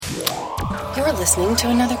You're listening to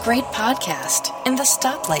another great podcast in the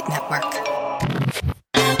Stoplight Network.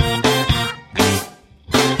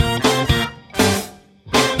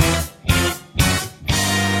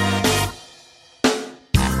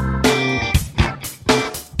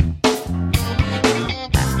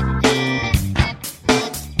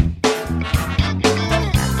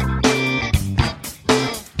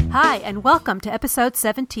 Hi, and welcome to episode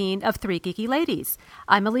 17 of Three Geeky Ladies.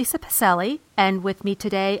 I'm Elisa Pacelli, and with me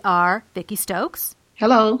today are Vicki Stokes.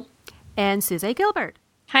 Hello. And Suze Gilbert.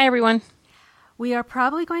 Hi, everyone. We are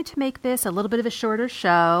probably going to make this a little bit of a shorter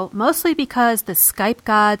show, mostly because the Skype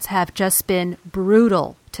gods have just been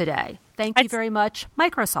brutal today. Thank you very much,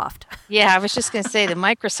 Microsoft. Yeah, I was just going to say the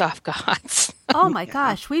Microsoft gods. Oh my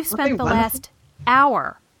gosh, we've spent the last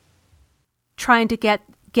hour trying to get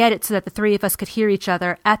it so that the three of us could hear each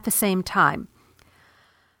other at the same time.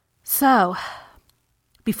 So,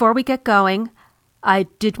 before we get going, I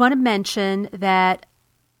did want to mention that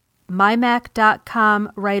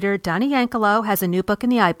MyMac.com writer Donnie Yankelo has a new book in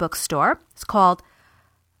the iBook store. It's called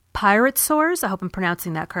Pirate Sores. I hope I'm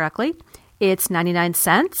pronouncing that correctly. It's 99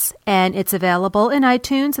 cents, and it's available in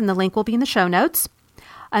iTunes, and the link will be in the show notes.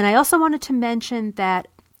 And I also wanted to mention that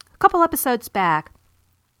a couple episodes back,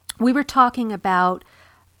 we were talking about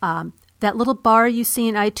that little bar you see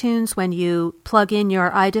in iTunes when you plug in your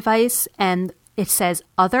iDevice and it says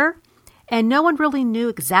Other, and no one really knew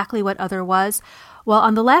exactly what Other was. Well,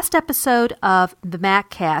 on the last episode of the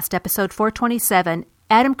MacCast, episode 427,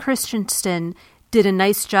 Adam Christensen did a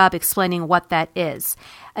nice job explaining what that is.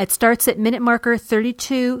 It starts at minute marker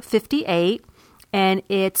 32:58, and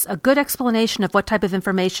it's a good explanation of what type of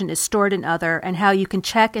information is stored in Other and how you can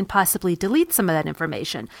check and possibly delete some of that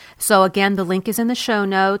information. So again, the link is in the show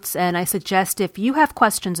notes, and I suggest if you have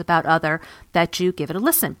questions about Other that you give it a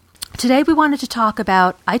listen. Today we wanted to talk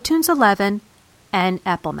about iTunes 11 and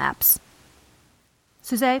Apple Maps.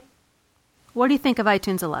 Suze, what do you think of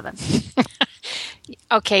iTunes 11?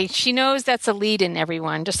 Okay, she knows that's a lead-in,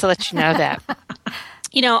 everyone, just to let you know that.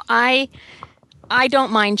 I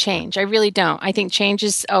don't mind change. I really don't. I think change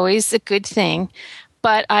is always a good thing.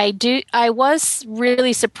 But I was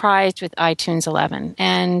really surprised with iTunes 11.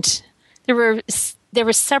 And there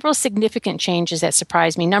were several significant changes that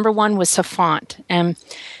surprised me. Number one was the font. And,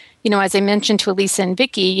 as I mentioned to Elisa and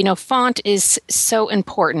Vicki, font is so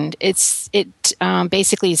important. It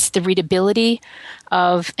basically is the readability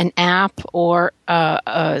of an app or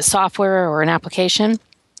a software or an application.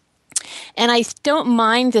 And I don't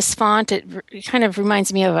mind this font. It kind of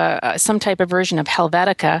reminds me of some type of version of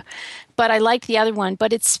Helvetica. But I like the other one.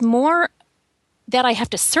 But it's more that I have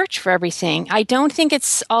to search for everything. I don't think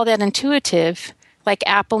it's all that intuitive like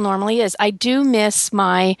Apple normally is. I do miss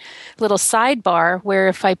my little sidebar where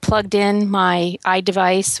if I plugged in my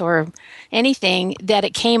iDevice or anything, that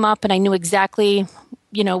it came up and I knew exactly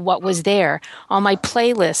what was there. All my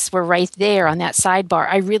playlists were right there on that sidebar.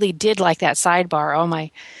 I really did like that sidebar. All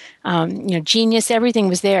my Genius, everything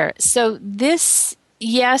was there. So this,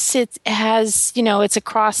 yes, it has, it's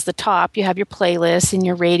across the top. You have your playlist and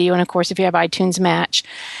your radio, and of course, if you have iTunes Match.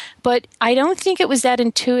 But I don't think it was that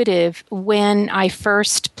intuitive when I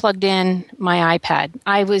first plugged in my iPad.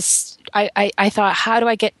 I thought, how do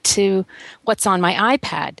I get to what's on my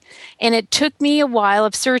iPad? And it took me a while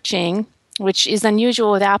of searching, which is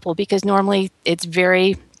unusual with Apple because normally it's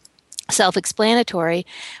very self-explanatory,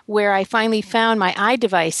 where I finally found my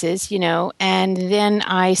iDevices, and then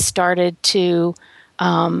I started to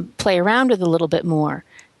play around with it a little bit more.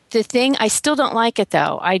 The thing, I still don't like it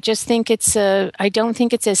though. I just think I don't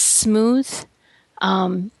think it's as smooth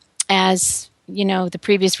as, the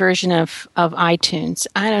previous version of iTunes.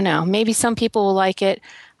 I don't know. Maybe some people will like it.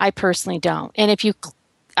 I personally don't. And if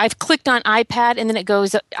I've clicked on iPad and then it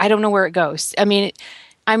goes, I don't know where it goes. I mean,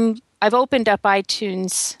 I've opened up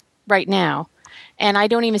iTunes right now, and I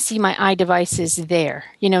don't even see my iDevices there.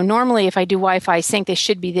 Normally if I do Wi-Fi sync, they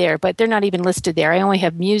should be there, but they're not even listed there. I only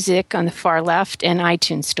have music on the far left and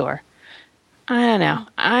iTunes Store. I don't know.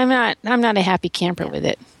 I'm not a happy camper with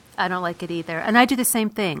it. I don't like it either. And I do the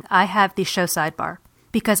same thing. I have the show sidebar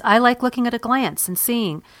because I like looking at a glance and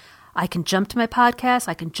seeing. I can jump to my podcast,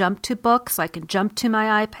 I can jump to books, I can jump to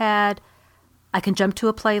my iPad, I can jump to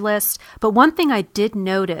a playlist. But one thing I did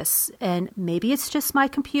notice, and maybe it's just my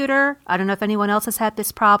computer, I don't know if anyone else has had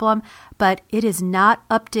this problem, but it is not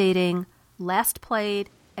updating last played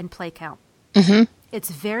and play count. Mm-hmm. It's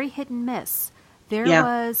very hit and miss. There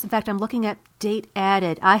was, in fact, I'm looking at date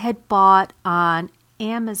added. I had bought on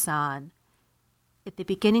Amazon at the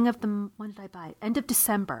beginning of when did I buy it? End of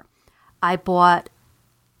December. I bought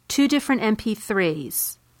 2 different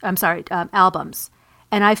MP3s, albums.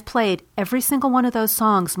 And I've played every single one of those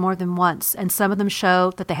songs more than once, and some of them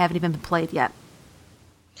show that they haven't even been played yet.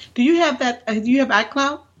 Do you have that? Do you have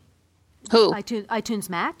iCloud? Who? iTunes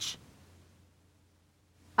Match?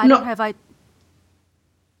 No. Don't have I'm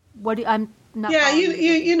not. Yeah,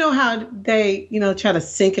 you know how they try to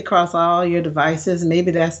sync across all your devices.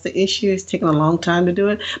 Maybe that's the issue. It's taking a long time to do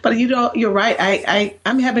it. But you're right.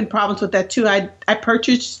 I'm having problems with that too. I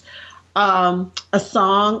purchased a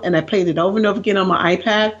song and I played it over and over again on my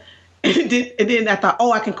iPad, and then I thought,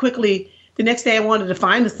 I can quickly. The next day I wanted to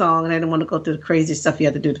find a song, and I didn't want to go through the crazy stuff you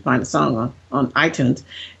had to do to find a song on iTunes.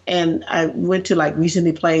 And I went to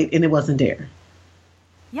recently played, and it wasn't there.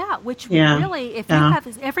 Yeah, really, if you have,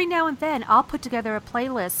 every now and then, I'll put together a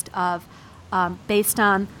playlist of, based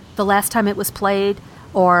on the last time it was played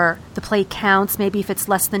or the play counts. Maybe if it's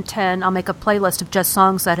less than 10, I'll make a playlist of just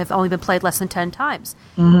songs that have only been played less than 10 times.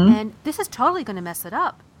 Mm-hmm. And this is totally going to mess it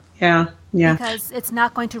up. Yeah. Because it's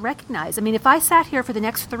not going to recognize. I mean, if I sat here for the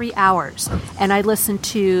next 3 hours and I listened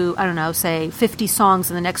to, I don't know, say 50 songs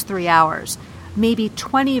in the next 3 hours, maybe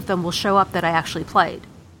 20 of them will show up that I actually played.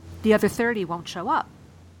 The other 30 won't show up.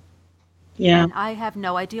 Yeah. And I have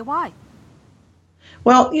no idea why.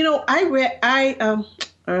 Well, I read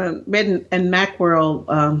in Macworld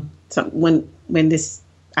when this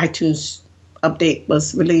iTunes update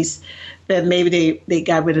was released that maybe they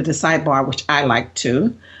got rid of the sidebar, which I like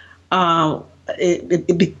too. Because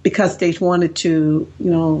they wanted to,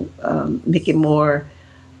 make it more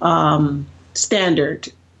standard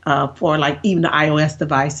for even the iOS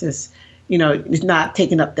devices. It's not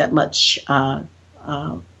taking up that much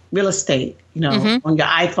real estate, mm-hmm. on your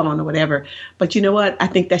iPhone or whatever. But you know what? I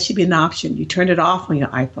think that should be an option. You turn it off on your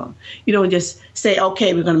iPhone. You don't just say,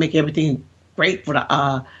 okay, we're going to make everything great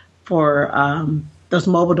for those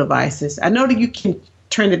mobile devices. I know that you can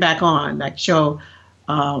turn it back on, show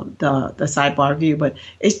the sidebar view, but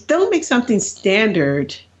don't make something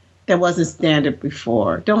standard that wasn't standard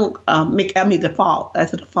before. Don't default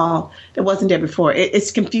as a default that wasn't there before.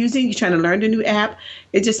 It's confusing. You're trying to learn the new app.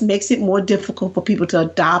 It just makes it more difficult for people to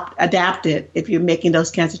adapt it if you're making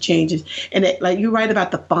those kinds of changes. And you're right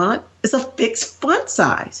about the font. It's a fixed font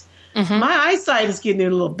size. Mm-hmm. My eyesight is getting a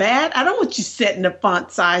little bad. I don't want you setting the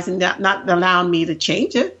font size and not allowing me to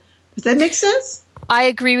change it. Does that make sense? I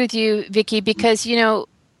agree with you, Vicki, because,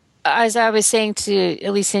 as I was saying to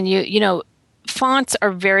Elise and you, fonts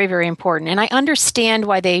are very, very important. And I understand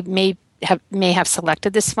why they may have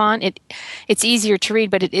selected this font. It's easier to read,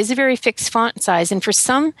 but it is a very fixed font size. And for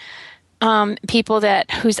some people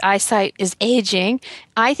whose eyesight is aging,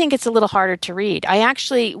 I think it's a little harder to read. I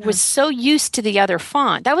actually was so used to the other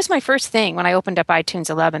font. That was my first thing when I opened up iTunes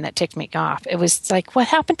 11 that ticked me off. It was like, what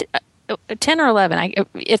happened to 10 or 11?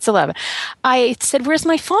 It's 11. I said, where's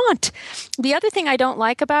my font? The other thing I don't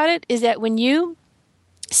like about it is that when you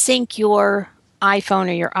sync your iPhone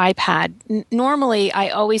or your iPad, normally I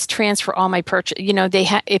always transfer all my purchase.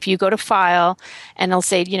 If you go to File and they'll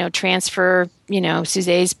say, transfer,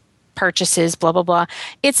 Suzet's purchases, blah, blah, blah.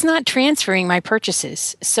 It's not transferring my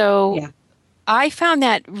purchases. So yeah. I found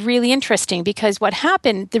that really interesting because what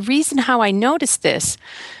happened, the reason how I noticed this,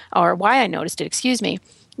 or why I noticed it,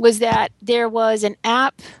 was that there was an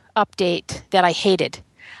app update that I hated.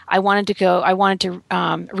 I wanted to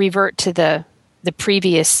revert to the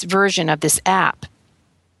previous version of this app.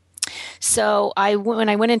 So when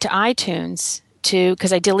I went into iTunes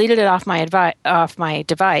because I deleted it off my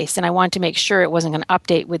device, and I wanted to make sure it wasn't going to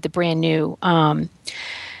update with the brand new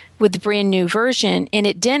version, and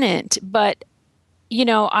it didn't. But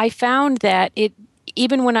I found that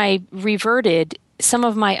even when I reverted, some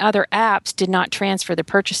of my other apps did not transfer the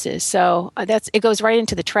purchases. So it goes right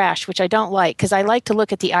into the trash, which I don't like because I like to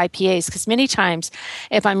look at the IPAs because many times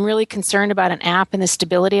if I'm really concerned about an app and the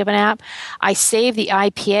stability of an app, I save the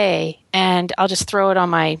IPA and I'll just throw it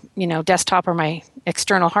on my desktop or my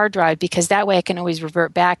external hard drive because that way I can always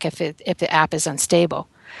revert back if the app is unstable.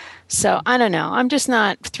 So I don't know. I'm just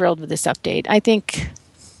not thrilled with this update. I think,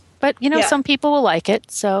 but some people will like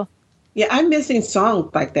it. So. Yeah, I'm missing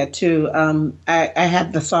songs like that too. I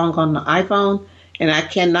have the song on the iPhone, and I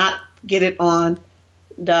cannot get it on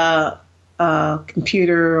the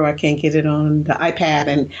computer, or I can't get it on the iPad,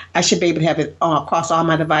 and I should be able to have it across all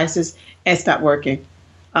my devices, and it's not working.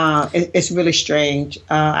 It's really strange.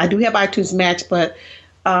 I do have iTunes Match, but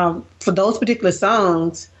for those particular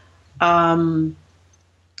songs, they're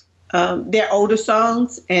older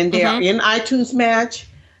songs, and they are in iTunes Match,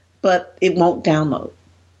 but it won't download.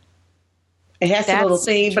 It has a little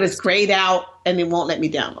thing, but it's grayed out, and it won't let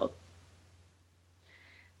me download.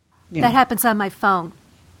 Yeah. That happens on my phone.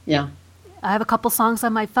 Yeah. I have a couple songs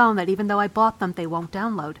on my phone that even though I bought them, they won't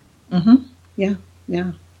download. Mm-hmm. Yeah.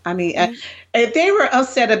 Yeah. I mean, if they were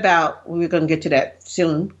upset about, we're going to get to that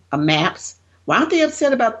soon, maps, why aren't they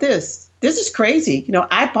upset about this? This is crazy. You know,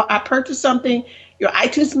 I purchased something. Your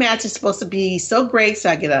iTunes Match is supposed to be so great, so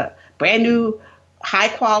I get a brand new high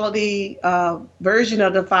quality version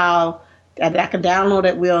of the file that I can download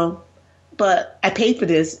at will. But I paid for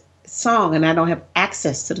this song and I don't have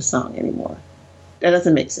access to the song anymore. That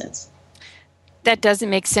doesn't make sense. That doesn't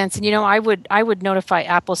make sense. And, you know, I would notify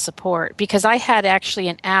Apple support because I had actually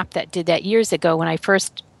an app that did that years ago when I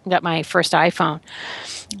first got my first iPhone.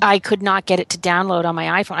 I could not get it to download on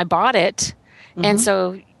my iPhone. I bought it. Mm-hmm. And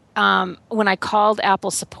so when I called Apple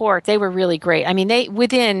support, they were really great. I mean,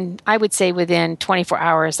 I would say within 24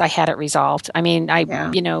 hours, I had it resolved. I mean,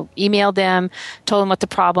 emailed them, told them what the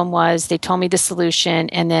problem was. They told me the solution.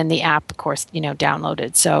 And then the app, of course,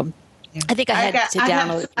 downloaded. So yeah. I think I had to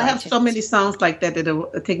download it. I have so many songs like that it'll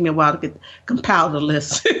take me a while to compile the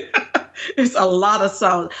list. It's a lot of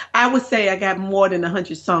songs. I would say I got more than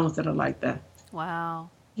 100 songs that are like that. Wow.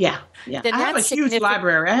 Yeah. I have a huge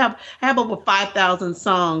library. I have over 5,000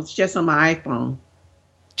 songs just on my iPhone.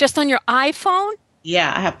 Just on your iPhone?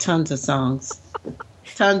 Yeah, I have tons of songs.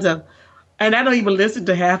 And I don't even listen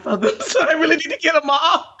to half of them, so I really need to get them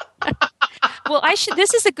all. Well,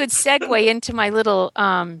 this is a good segue into my little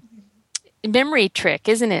memory trick,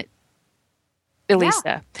 isn't it, Elisa?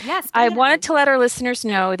 Yeah. Yes. I wanted to let our listeners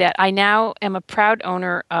know that I now am a proud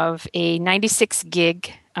owner of a 96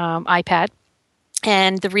 gig iPad.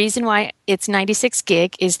 And the reason why it's 96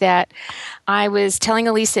 gig is that I was telling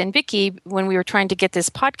Elisa and Vicky when we were trying to get this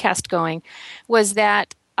podcast going was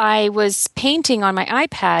that I was painting on my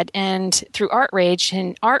iPad and through ArtRage.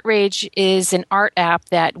 And ArtRage is an art app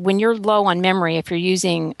that when you're low on memory, if you're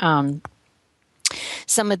using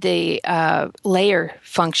some of the layer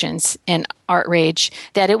functions in ArtRage,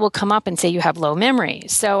 that it will come up and say you have low memory.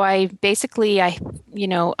 So I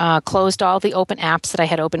closed all the open apps that I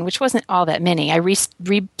had open, which wasn't all that many. I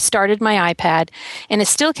restarted my iPad, and it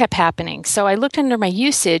still kept happening. So I looked under my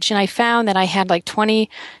usage, and I found that I had like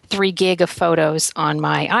 23 gig of photos on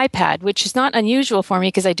my iPad, which is not unusual for me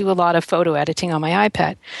because I do a lot of photo editing on my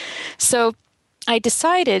iPad. So I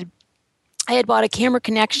decided I had bought a camera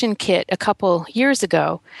connection kit a couple years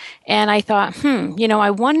ago, and I thought, I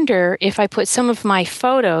wonder if I put some of my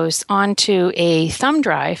photos onto a thumb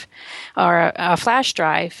drive or a flash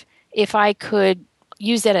drive, if I could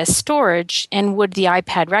use that as storage, and would the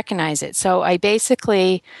iPad recognize it? So I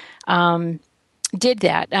basically did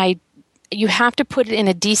that. You have to put it in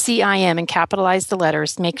a DCIM and capitalize the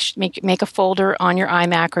letters. Make a folder on your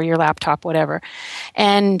iMac or your laptop, whatever,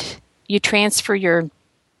 and you transfer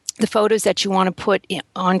the photos that you want to put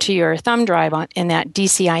onto your thumb drive in that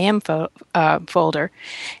DCIM folder.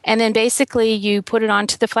 And then basically you put it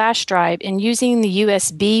onto the flash drive, and using the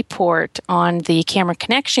USB port on the camera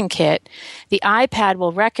connection kit, the iPad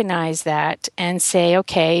will recognize that and say,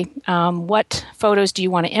 okay, what photos do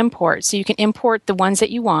you want to import? So you can import the ones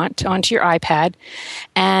that you want onto your iPad,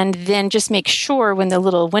 and then just make sure when the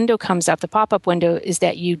little window comes up, the pop-up window, is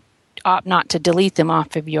that you opt not to delete them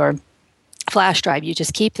off of your flash drive. You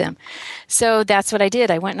just keep them. So that's what I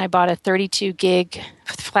did. I went and I bought a 32 gig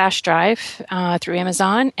flash drive through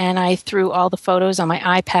Amazon, and I threw all the photos on my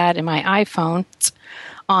iPad and my iPhone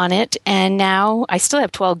on it. And now I still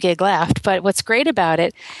have 12 gig left. But what's great about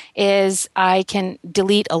it is I can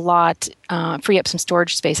delete a lot, free up some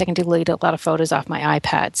storage space. I can delete a lot of photos off my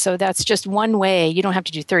iPad. So that's just one way. You don't have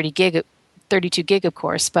to do 32 gig, of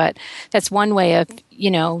course, but that's one way of,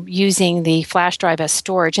 using the flash drive as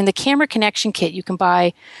storage. And the camera connection kit you can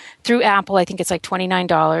buy through Apple. I think it's like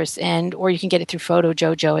 $29, or you can get it through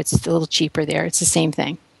PhotoJojo. It's a little cheaper there. It's the same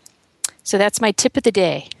thing. So that's my tip of the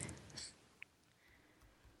day.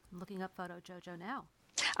 I'm looking up PhotoJojo now.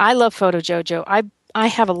 I love PhotoJojo. I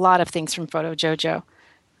have a lot of things from PhotoJojo.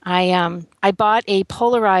 I bought a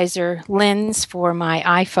polarizer lens for my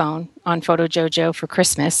iPhone on PhotoJojo for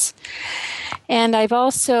Christmas. And I've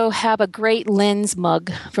also have a great lens mug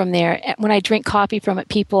from there. When I drink coffee from it,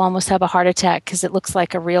 people almost have a heart attack because it looks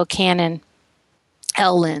like a real Canon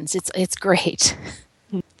L lens. It's great.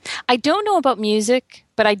 I don't know about music,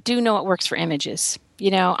 but I do know it works for images.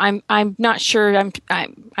 I'm not sure. I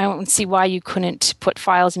don't see why you couldn't put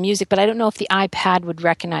files of music, but I don't know if the iPad would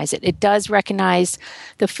recognize it. It does recognize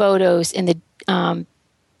the photos in the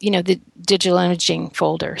the digital imaging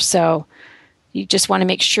folder. So you just want to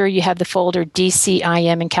make sure you have the folder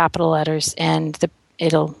DCIM in capital letters, and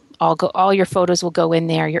all your photos will go in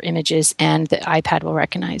there, your images, and the iPad will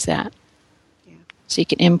recognize that. Yeah. So you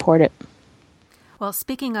can import it. Well,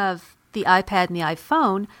 speaking of the iPad and the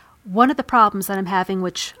iPhone, one of the problems that I'm having,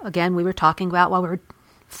 which again we were talking about while we were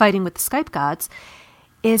fighting with the Skype gods,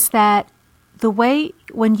 is that the way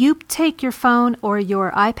when you take your phone or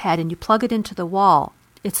your iPad and you plug it into the wall,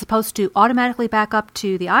 it's supposed to automatically back up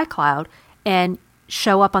to the iCloud and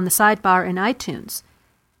show up on the sidebar in iTunes.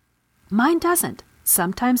 Mine doesn't.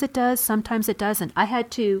 Sometimes it does, sometimes it doesn't. I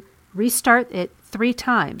had to restart it 3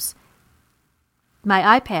 times,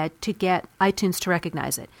 my iPad, to get iTunes to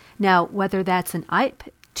recognize it. Now, whether that's an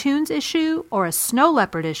iTunes issue or a Snow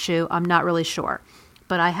Leopard issue, I'm not really sure.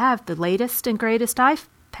 But I have the latest and greatest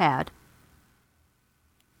iPad.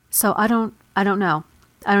 So I don't know.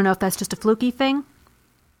 I don't know if that's just a fluky thing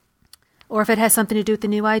or if it has something to do with the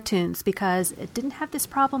new iTunes, because it didn't have this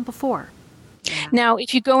problem before. Yeah. Now,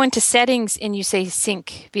 if you go into settings and you say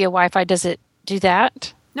sync via Wi-Fi, does it do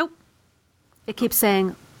that? Nope. It keeps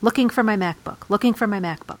saying, looking for my MacBook, looking for my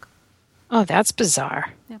MacBook. Oh, that's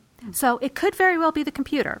bizarre. Yeah. So it could very well be the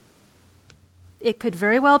computer. It could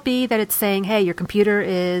very well be that it's saying, hey, your computer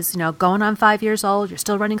is, going on 5 years old, you're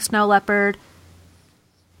still running Snow Leopard,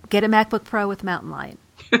 get a MacBook Pro with Mountain Lion.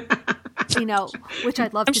 Which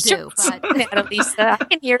I'd love to do. But at least I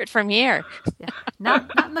can hear it from here. Yeah. Not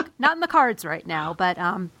in the cards right now, but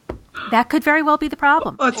that could very well be the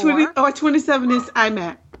problem. Or 27-inch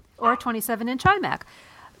iMac. Or a 27-inch iMac.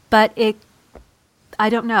 But I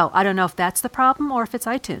don't know. I don't know if that's the problem or if it's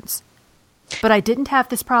iTunes. But I didn't have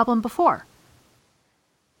this problem before.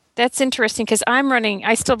 That's interesting because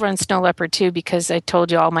I still run Snow Leopard too, because I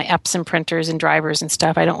told you all my Epson printers and drivers and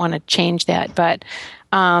stuff. I don't want to change that, but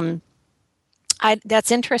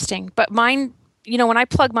that's interesting. But mine, when I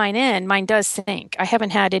plug mine in, mine does sync. I haven't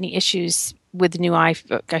had any issues with the new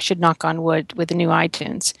iPhone. I should knock on wood with the new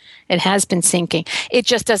iTunes. It has been syncing. It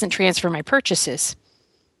just doesn't transfer my purchases.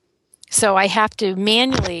 So I have to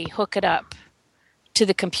manually hook it up to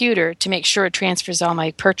the computer to make sure it transfers all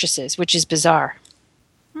my purchases, which is bizarre.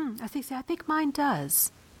 I think mine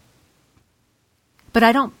does. But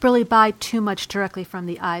I don't really buy too much directly from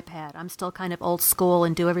the iPad. I'm still kind of old school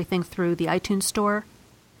and do everything through the iTunes store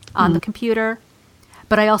on the computer.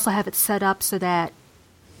 But I also have it set up so that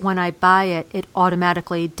when I buy it, it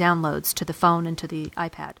automatically downloads to the phone and to the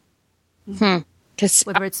iPad.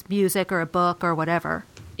 Whether it's music or a book or whatever.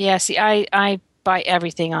 Yeah, see, I buy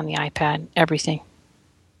everything on the iPad, everything.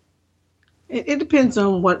 It depends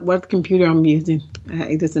on what computer I'm using.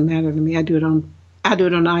 It doesn't matter to me. I do it on the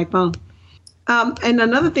iPhone. And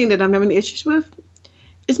another thing that I'm having issues with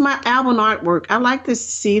is my album artwork. I like to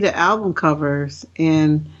see the album covers,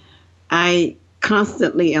 and I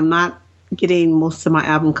constantly am not getting most of my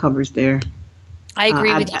album covers there. I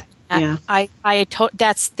agree with you. Yeah.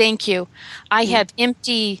 Thank you. I have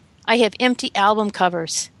empty album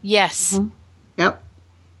covers. Yes. Mm-hmm. Yep.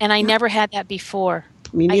 And I never had that before.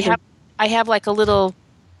 Me neither. I have like a little,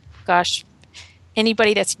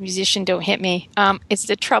 anybody that's a musician, don't hit me. It's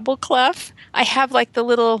the treble clef. I have like the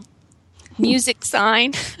little music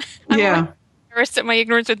sign. Yeah. Embarrassed at my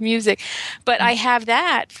ignorance with music, but I have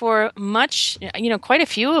that for quite a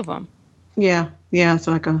few of them. Yeah. Yeah. It's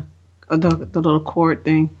like the little chord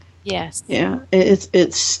thing. Yes. Yeah.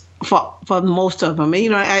 It's for most of them.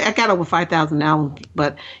 I got over 5,000 albums,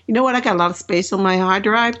 but you know what? I got a lot of space on my hard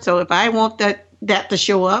drive. So if I want that to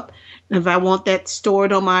show up, and if I want that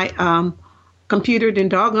stored on my computer, then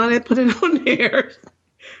doggone it, put it on there.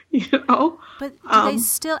 But do they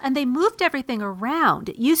still, and they moved everything around.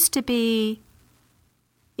 It used to be,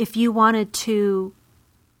 if you wanted to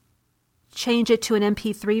change it to an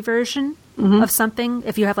MP3 version of something,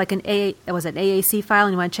 if you have like an AAC file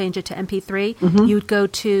and you want to change it to MP3, you'd go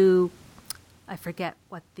to, I forget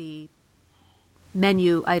what the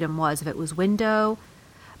menu item was, if it was Window,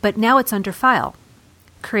 but now it's under File.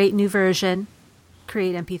 Create new version,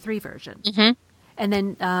 create MP3 version. Mm-hmm. And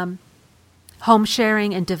then home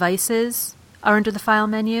sharing and devices are under the File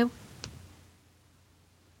menu.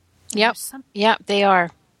 Yep. Yep, they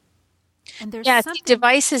are. And there's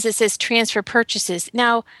devices, it says transfer purchases.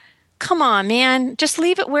 Now, come on, man. Just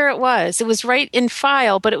leave it where it was. It was right in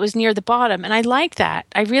File, but it was near the bottom. And I like that.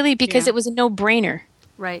 Because it was a no-brainer.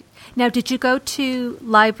 Right. Now, did you go to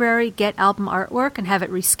library, get album artwork, and have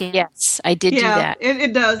it rescanned? Yes, I did do that.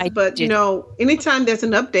 It does. But, anytime there's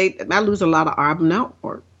an update, I lose a lot of album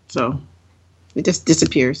artwork. So it just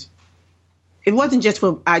disappears. It wasn't just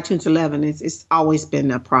for iTunes 11. It's always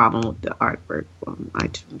been a problem with the artwork on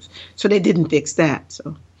iTunes. So they didn't fix that.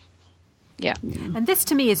 So, yeah. And this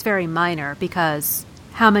to me is very minor because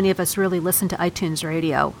how many of us really listen to iTunes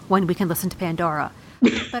Radio when we can listen to Pandora?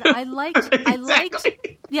 But I liked,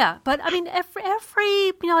 but I mean,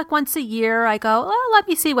 every like once a year I go, let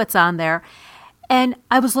me see what's on there. And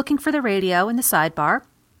I was looking for the radio in the sidebar.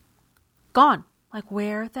 Gone. like,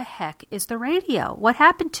 where the heck is the radio? What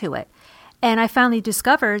happened to it? And I finally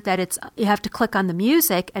discovered that you have to click on the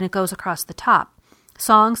music and it goes across the top.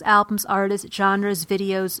 Songs, albums, artists, genres,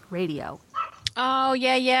 videos, radio. Oh,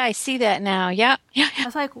 yeah, I see that now. Yeah. I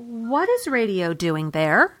was like, what is radio doing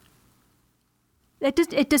there?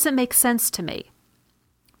 It doesn't make sense to me.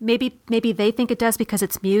 Maybe they think it does because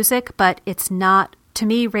it's music, but it's not. To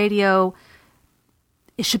me, radio,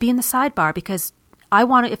 it should be in the sidebar because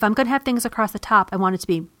if I'm going to have things across the top, I want it to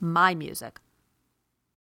be my music.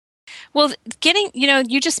 Well,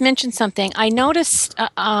 you just mentioned something. I noticed,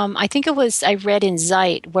 I think I read in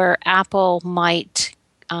Zeit where Apple might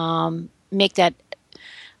make that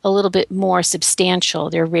a little bit more substantial,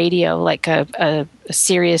 their radio, like a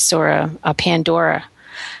Sirius or a Pandora.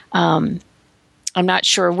 I'm not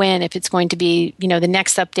sure when, if it's going to be, the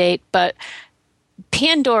next update, but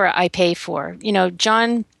Pandora I pay for.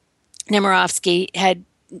 John Nemirovsky had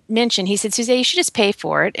mentioned, he said, Suzette, you should just pay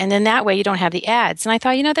for it, and then that way you don't have the ads. And I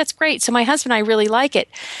thought, that's great. So my husband and I really like it.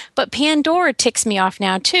 But Pandora ticks me off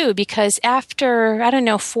now too, because after,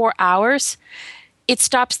 4 hours, it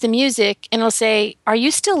stops the music and it'll say, are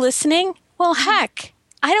you still listening? Well, heck,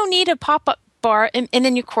 I don't need a pop-up bar. And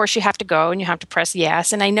then, of course, you have to go and you have to press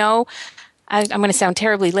yes. And I know I'm going to sound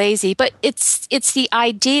terribly lazy, but it's the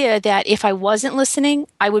idea that if I wasn't listening,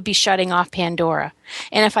 I would be shutting off Pandora.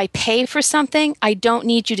 And if I pay for something, I don't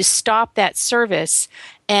need you to stop that service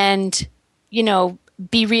and,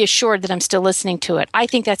 be reassured that I'm still listening to it. I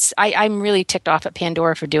think I'm really ticked off at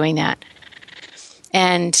Pandora for doing that.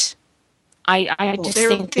 And I just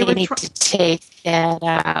think they need to take that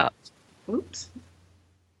out. Oops.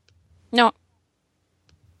 No.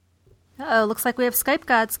 Uh-oh, looks like we have Skype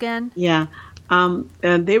gods again. Yeah. And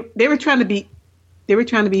they were trying to be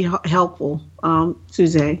helpful,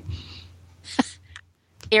 Suzette.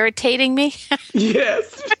 Irritating me?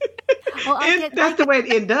 Yes. Well, that's the way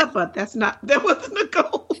it ended up, but that wasn't the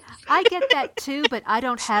goal. I get that too, but I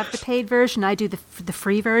don't have the paid version. I do the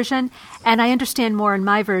free version, and I understand more in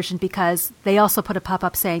my version because they also put a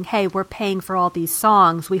pop-up saying, hey, we're paying for all these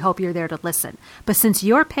songs. We hope you're there to listen. But since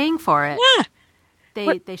you're paying for it,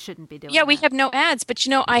 they shouldn't be doing that. Yeah, we have no ads. But,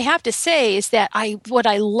 I have to say is that what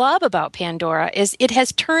I love about Pandora is it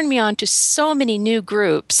has turned me on to so many new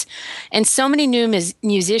groups and so many new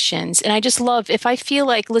musicians. And I just love, if I feel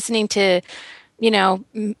like listening to,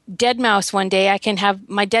 Deadmau5 one day, I can have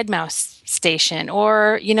my Deadmau5 station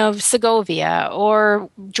or, Segovia or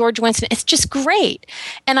George Winston. It's just great.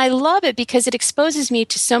 And I love it because it exposes me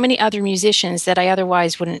to so many other musicians that I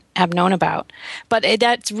otherwise wouldn't have known about. But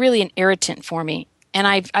that's really an irritant for me. And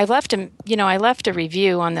I left a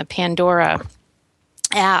review on the Pandora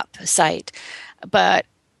app site, but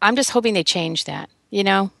I'm just hoping they change that.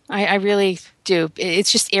 I really do. It's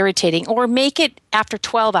just irritating. Or make it after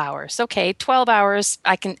 12 hours. Okay, 12 hours,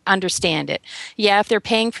 I can understand it. Yeah, if they're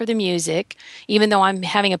paying for the music, even though I'm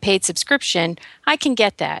having a paid subscription, I can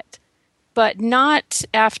get that. But not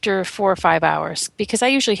after 4 or 5 hours, because I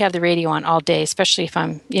usually have the radio on all day, especially if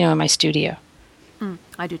I'm, in my studio.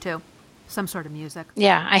 I do too. Some sort of music.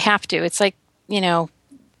 Yeah, I have to. It's like,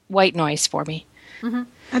 white noise for me. Mm-hmm.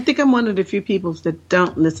 I think I'm one of the few people that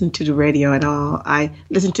don't listen to the radio at all. I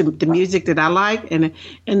listen to the music that I like, and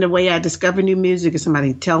the way I discover new music is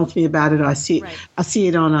somebody tells me about it, or I see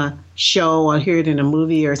it on a show, or hear it in a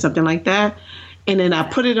movie or something like that, and then I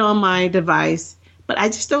put it on my device. But I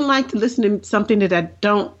just don't like to listen to something that I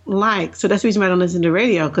don't like. So that's the reason why I don't listen to the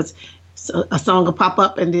radio, because a song will pop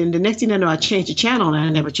up, and then the next thing I know, I change the channel, and I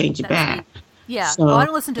never change it back. Yeah, so, well, I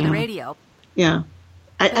don't listen to the radio. Yeah.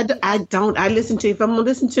 I don't. I listen to, if I'm going to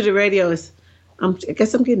listen to the radio, I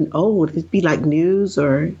guess I'm getting old. It'd be like news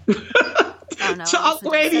or talk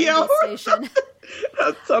radio.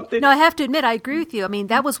 Something. No, I have to admit, I agree with you. I mean,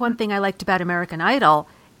 that was one thing I liked about American Idol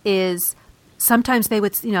is sometimes they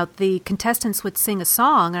would, the contestants would sing a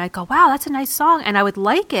song, and I'd go, wow, that's a nice song. And I would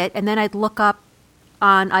like it, and then I'd look up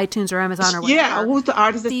on iTunes or Amazon or whatever. Yeah, who's the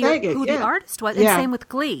artist that sang it? Who the artist was, and same with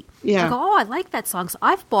Glee. Yeah. I go, oh, I like that song. So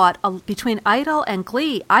I've bought, between Idol and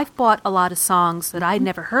Glee, I've bought a lot of songs that I'd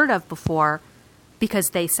never heard of before because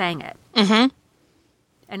they sang it. Mm-hmm.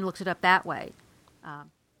 And looked it up that way.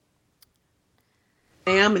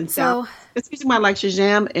 Shazam and Sound. It's the reason why I like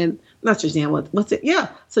Shazam and, not Shazam, what's it? Yeah,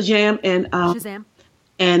 Shazam and Shazam.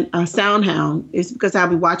 And Soundhound is because I'll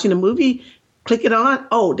be watching a movie, click it on,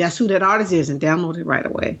 oh, that's who that artist is, and download it right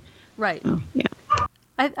away. Right. Yeah.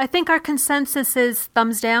 I think our consensus is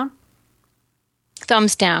thumbs down.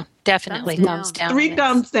 Thumbs down. Definitely thumbs down. 3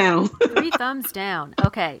 thumbs down. 3 thumbs down.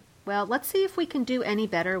 Okay. Well, let's see if we can do any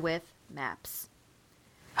better with maps.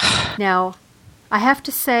 Now, I have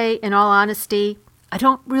to say, in all honesty, I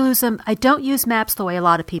don't really use them. I don't use maps the way a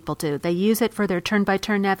lot of people do. They use it for their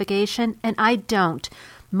turn-by-turn navigation, and I don't.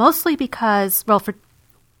 Mostly because,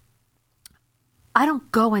 I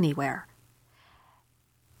don't go anywhere.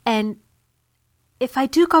 And if I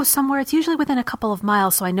do go somewhere, it's usually within a couple of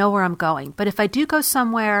miles, so I know where I'm going. But if I do go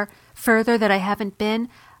somewhere further that I haven't been,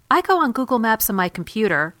 I go on Google Maps on my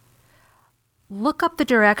computer, look up the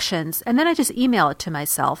directions, and then I just email it to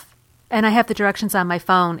myself. And I have the directions on my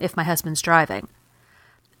phone if my husband's driving.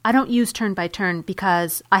 I don't use turn-by-turn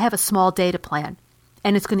because I have a small data plan,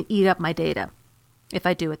 and it's going to eat up my data if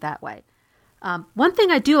I do it that way. One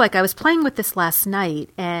thing I do like, I was playing with this last night,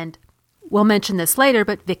 and we'll mention this later,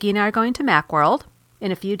 but Vicki and I are going to Macworld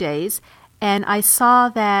in a few days, and I saw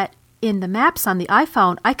that in the maps on the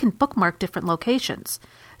iPhone, I can bookmark different locations.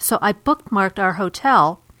 So I bookmarked our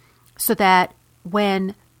hotel so that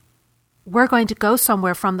when we're going to go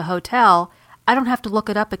somewhere from the hotel, I don't have to look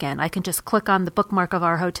it up again. I can just click on the bookmark of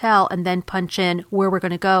our hotel and then punch in where we're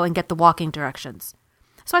going to go and get the walking directions.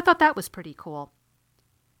 So I thought that was pretty cool.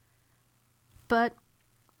 But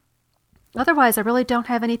otherwise, I really don't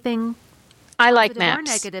have anything I like positive or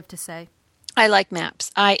maps. negative to say. I like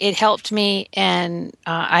maps. It helped me, and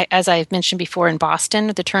as I've mentioned before, in Boston,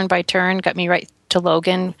 the turn-by-turn got me right to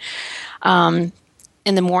Logan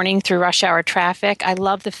in the morning through rush hour traffic. I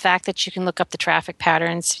love the fact that you can look up the traffic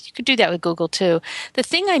patterns. You could do that with Google too. The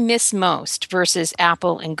thing I miss most versus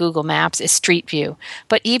Apple and Google Maps is Street View.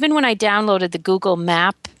 But even when I downloaded the Google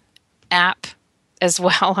Map app as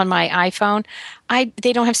well on my iPhone,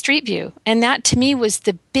 they don't have Street View. And that to me was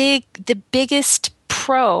the biggest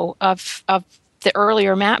pro of the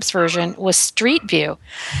earlier Maps version was Street View.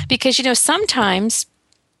 Because, sometimes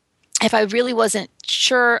if I really wasn't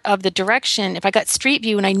sure of the direction, if I got Street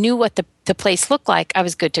View and I knew what the place looked like, I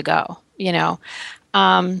was good to go,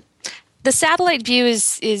 The satellite view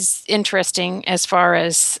is interesting as far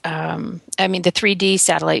as, the 3D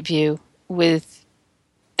satellite view with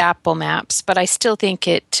Apple Maps, but I still think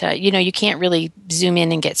it, you can't really zoom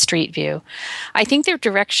in and get Street View. I think their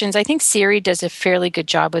directions, I think Siri does a fairly good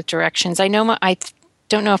job with directions. I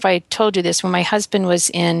don't know if I told you this, when my husband was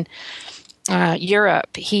in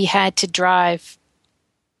Europe, he had to drive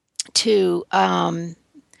to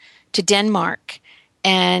Denmark,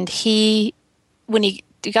 and when he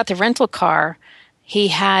got the rental car, he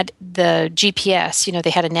had the GPS, they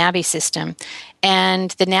had a Navi system, and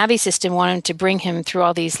the Navi system wanted to bring him through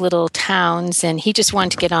all these little towns, and he just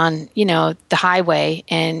wanted to get on, the highway,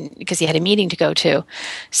 and because he had a meeting to go to.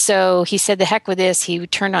 So he said, the heck with this. He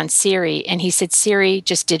turned on Siri, and he said Siri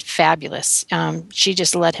just did fabulous. She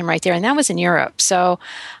just led him right there, and that was in Europe. So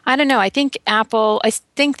I don't know. I think Apple, I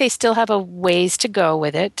think they still have a ways to go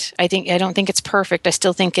with it. I don't think it's perfect. I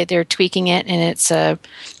still think they're tweaking it, and it's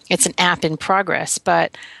an app in progress.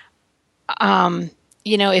 But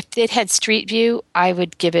if it had Street View, I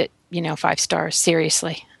would give it, 5 stars,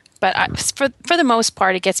 seriously. But for the most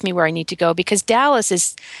part, it gets me where I need to go because Dallas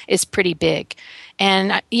is pretty big.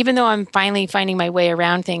 And even though I'm finally finding my way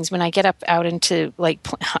around things, when I get out into,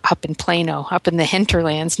 up in Plano, up in the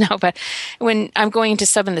hinterlands, but when I'm going into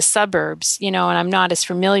some of the suburbs, and I'm not as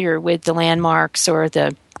familiar with the landmarks or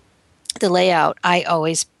the layout, I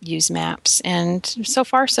always use maps. And so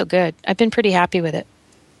far, so good. I've been pretty happy with it.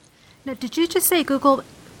 Now, did you just say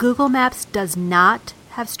Google Maps does not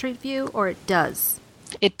have Street View, or it does?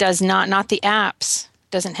 It does not. Not the apps.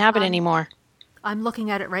 Doesn't have it anymore. I'm looking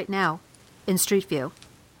at it right now in Street View.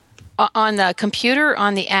 On the computer,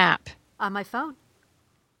 on the app? On my phone.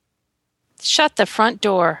 Shut the front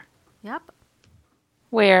door. Yep.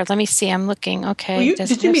 Where? Let me see. I'm looking. Okay. Well,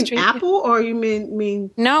 did you mean Apple or you mean?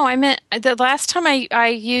 No, I meant the last time I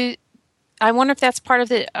used. I wonder if that's part of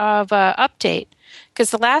the update.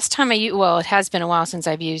 Because the last time it has been a while since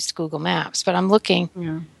I've used Google Maps, but I'm looking.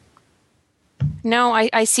 Yeah. No,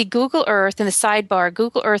 I see Google Earth in the sidebar,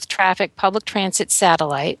 Google Earth traffic, public transit,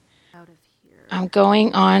 satellite. Out of here. I'm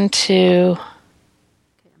going on to...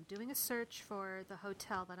 Okay, I'm doing a search for the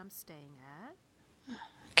hotel that I'm staying at.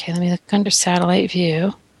 Okay, let me look under satellite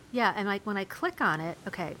view. Yeah, and when I click on it,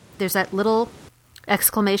 okay, there's that little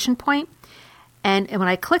exclamation point, and when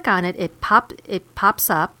I click on it, it pops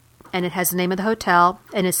up, and it has the name of the hotel,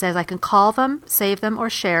 and it says I can call them, save them, or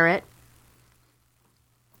share it.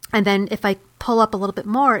 And then if I pull up a little bit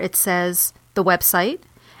more, it says the website,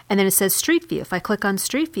 and then it says Street View. If I click on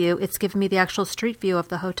Street View, it's giving me the actual street view of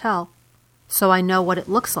the hotel, so I know what it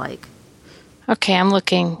looks like. Okay, I'm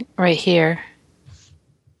looking right here.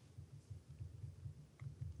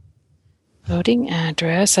 Loading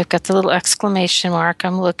address. I've got the little exclamation mark.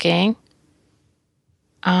 I'm looking.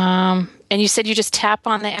 And you said you just tap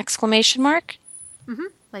on the exclamation mark? Mm-hmm.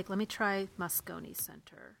 Like, let me try Moscone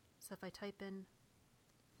Center. So if I type in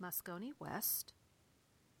Moscone West,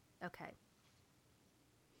 okay.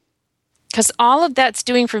 Because all that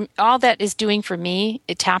is doing for me,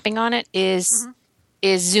 tapping on it is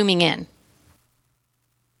zooming in.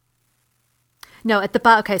 No, at the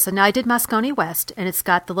bottom. Okay, so now I did Moscone West, and it's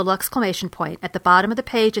got the little exclamation point. At the bottom of the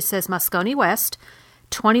page, it says Moscone West,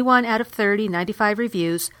 21 out of 30, 95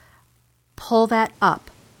 reviews. Pull that up.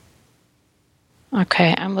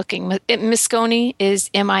 Okay, I'm looking. Moscone is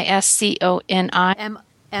Misconi.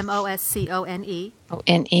 Moscone.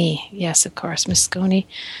 O-N-E. Yes, of course, Moscone.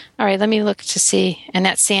 All right, let me look to see. And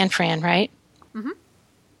that's San Fran, right? Mm-hmm.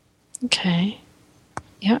 Okay.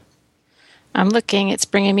 Yep. I'm looking. It's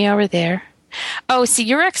bringing me over there. Oh, see,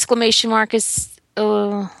 your exclamation mark is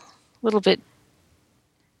a little bit...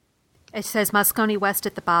 It says Moscone West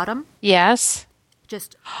at the bottom. Yes.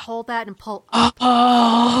 Just hold that and pull up.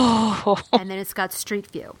 Oh. And then it's got Street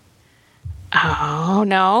View. Oh,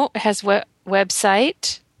 no. It has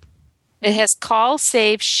website. It has call,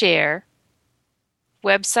 save, share.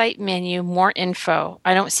 Website menu, more info.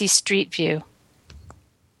 I don't see Street View.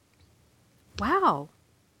 Wow.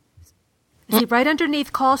 See, right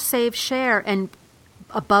underneath call, save, share, and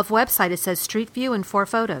above website, it says Street View and 4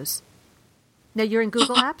 photos. Now you're in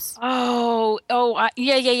Google Apps?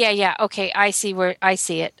 Yeah. Okay, I see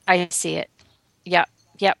it. Yep.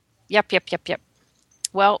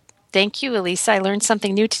 Well, thank you, Elisa. I learned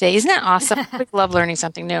something new today. Isn't that awesome? I love learning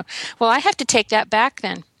something new. Well, I have to take that back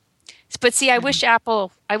then. But see, I wish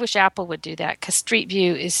Apple would do that, because Street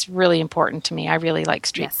View is really important to me. I really like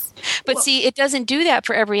Street. Yes. But see, it doesn't do that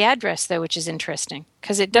for every address, though, which is interesting,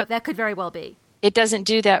 because that could very well be. It doesn't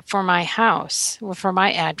do that for my house, or for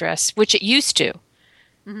my address, which it used to.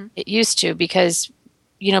 Mm-hmm. It used to, because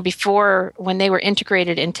before, when they were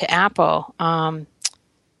integrated into Apple, I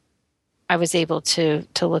was able to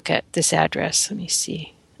look at this address. Let me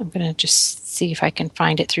see. I'm going to just see if I can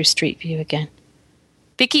find it through Street View again.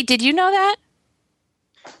 Vicki, did you know that?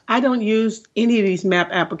 I don't use any of these map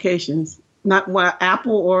applications, not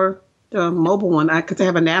Apple or the mobile one. Because I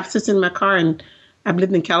have a nav system in my car, and I've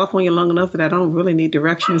lived in California long enough that I don't really need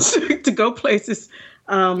directions to go places.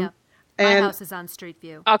 Yep. My house is on Street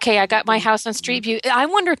View. Okay, I got my house on Street View. I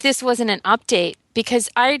wonder if this wasn't an update, because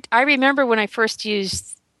I remember when I first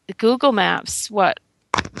used the Google Maps, when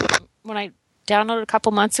I downloaded a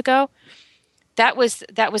couple months ago, that was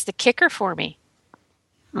the kicker for me.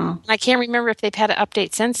 Oh. I can't remember if they've had an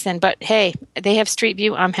update since then, but hey, they have Street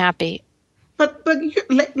View. I'm happy. But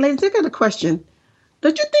ladies, I got a question.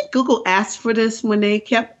 Don't you think Google asked for this when they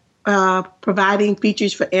kept providing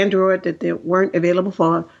features for Android that they weren't available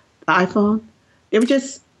for the iPhone? They were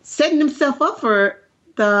just setting themselves up for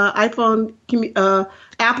the iPhone,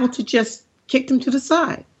 Apple to just kick them to the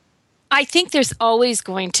side. I think there's always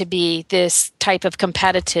going to be this type of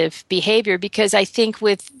competitive behavior, because I think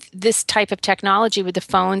with this type of technology, with the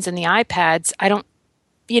phones and the iPads,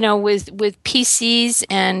 with PCs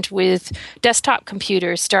and with desktop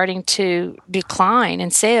computers starting to decline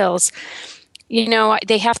in sales,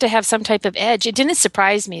 they have to have some type of edge. It didn't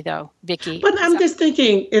surprise me, though, Vicki. But I'm just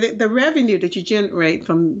thinking, the revenue that you generate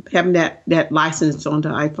from having that license on the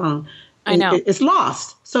iPhone, I know, it's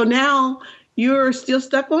lost. So now you're still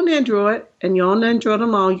stuck on Android, and you're on Android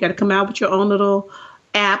alone. You got to come out with your own little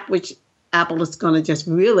app, which Apple is going to just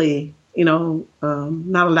really,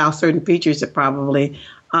 not allow certain features probably.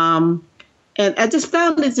 And I just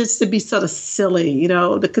found it just to be sort of silly.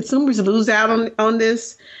 The consumers lose out on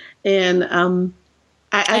this. And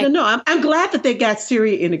I don't know. I'm glad that they got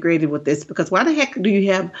Siri integrated with this, because why the heck do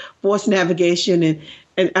you have voice navigation and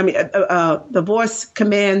I mean the voice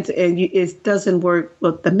commands and it doesn't work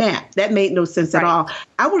with the map? That made no sense at all.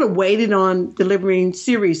 I would have waited on delivering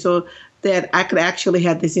Siri so that I could actually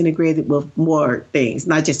have this integrated with more things,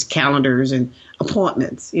 not just calendars and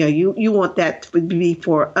appointments. You want that to be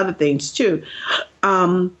for other things too.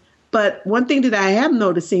 But one thing that I am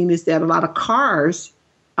noticing is that a lot of cars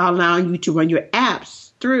are allowing you to run your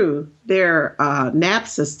apps through their NAP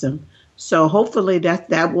system. So hopefully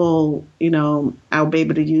that will, I'll be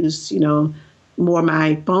able to use, more of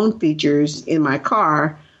my phone features in my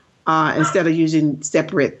car instead of using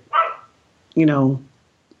separate,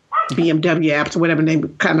 BMW apps or whatever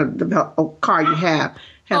name kind of the car you have,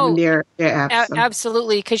 having their apps. So.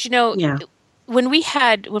 Absolutely. Because, when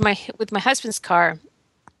with my husband's car,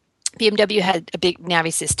 BMW had a big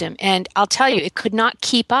Navi system, and I'll tell you, it could not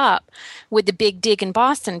keep up with the Big Dig in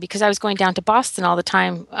Boston, because I was going down to Boston all the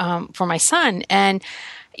time for my son, and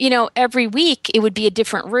every week it would be a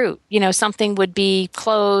different route. Something would be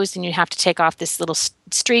closed and you'd have to take off this little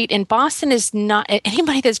street. And Boston is not,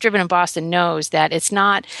 anybody that's driven in Boston knows that it's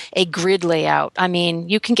not a grid layout. I mean,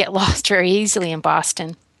 you can get lost very easily in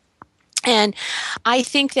Boston. And I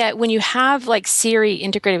think that when you have like Siri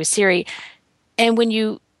integrated with Siri, and when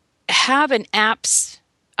you have a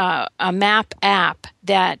map app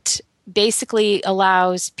that basically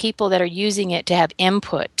allows people that are using it to have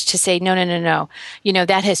input to say, no,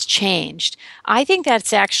 that has changed. I think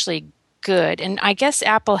that's actually good. And I guess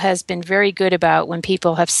Apple has been very good about when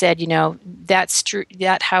people have said,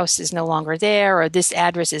 that house is no longer there or this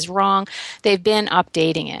address is wrong. They've been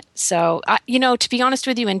updating it. So, to be honest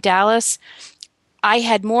with you, in Dallas, I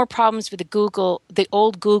had more problems with the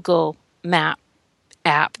old Google Map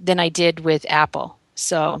app than I did with Apple.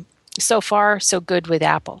 So far, so good with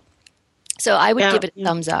Apple. So I would give it a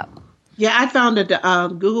thumbs up. Yeah, I found that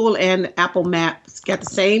Google and Apple Maps got the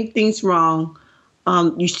same things wrong.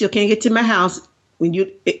 You still can't get to my house.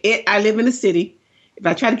 I live in a city. If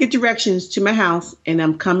I try to get directions to my house and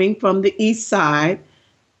I'm coming from the east side,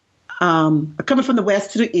 coming from the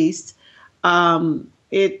west to the east,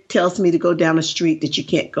 it tells me to go down a street that you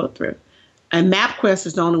can't go through. And MapQuest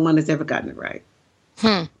is the only one that's ever gotten it right.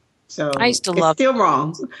 So I used to love it's still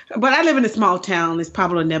wrong. But I live in a small town. It's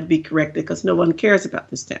probably will never be corrected because no one cares about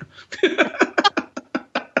this town.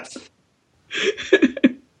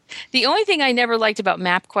 The only thing I never liked about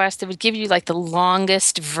MapQuest, it would give you like the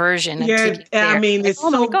longest version. Yeah, I mean, it's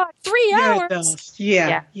my God, 3 hours.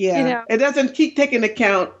 Yeah. It doesn't keep taking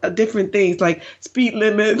account of different things like speed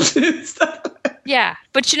limits and stuff. Yeah,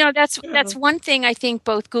 but that's one thing I think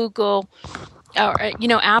both Google,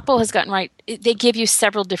 Apple has gotten right. They give you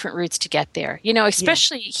several different routes to get there.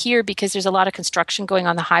 Especially here because there's a lot of construction going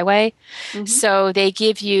on the highway. Mm-hmm. So they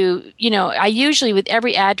give you, I usually with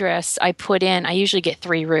every address I put in, I usually get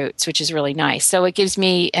 3 routes, which is really nice. So it gives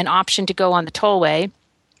me an option to go on the tollway,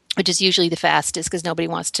 which is usually the fastest because nobody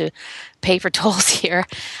wants to pay for tolls here.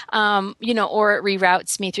 Or it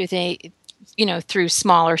reroutes me through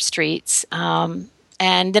smaller streets.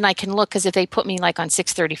 And then I can look because if they put me like on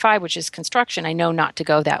 635, which is construction, I know not to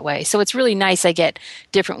go that way. So it's really nice. I get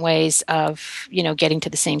different ways of, getting to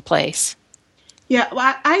the same place. Yeah.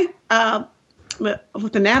 Well, I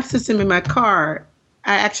with the nav system in my car,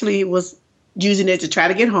 I actually was using it to try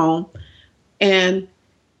to get home. And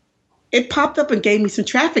it popped up and gave me some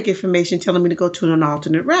traffic information telling me to go to an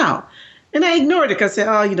alternate route. And I ignored it because I said,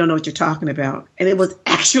 oh, you don't know what you're talking about. And it was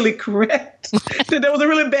actually correct. So there was a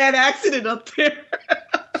really bad accident up there.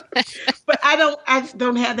 But I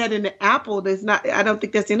don't have that in the Apple. I don't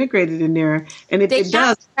think that's integrated in there. And if it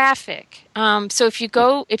does traffic. So if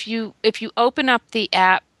you open up the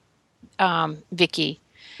app, Vicky,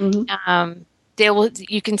 mm-hmm.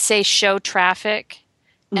 You can say show traffic.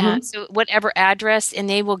 Mm-hmm. So whatever address, and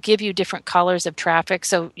they will give you different colors of traffic.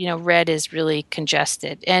 So, red is really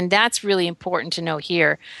congested. And that's really important to know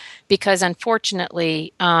here because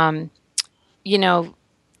unfortunately,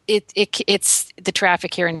 it's the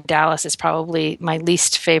traffic here in Dallas is probably my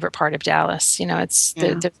least favorite part of Dallas. It's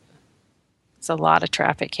a lot of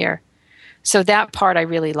traffic here. So that part I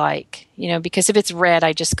really like, because if it's red,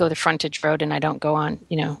 I just go the frontage road and I don't go on,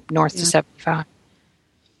 north to 75.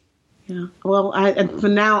 Yeah. Well, for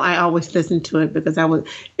now, I always listen to it because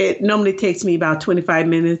it normally takes me about 25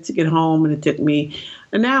 minutes to get home, and it took me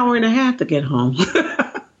an hour and a half to get home.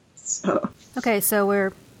 Okay, so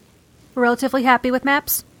we're relatively happy with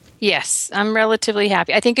Maps? Yes, I'm relatively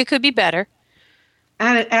happy. I think it could be better.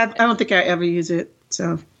 I don't think I ever use it,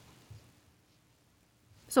 so.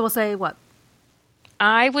 So we'll say what?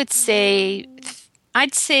 I'd say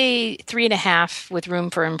 3.5 with room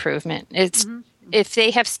for improvement. It's. Mm-hmm. If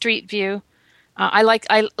they have Street View, I like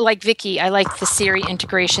Vicky. I like the Siri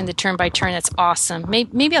integration, the turn by turn. That's awesome.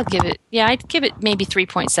 Maybe I'll give it. Yeah, I'd give it maybe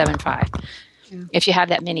 3.75 if you have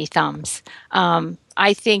that many thumbs.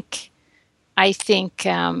 I think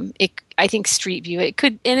Street View. It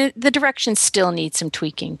could, and the directions still need some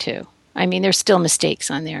tweaking too. I mean, there's still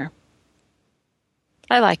mistakes on there.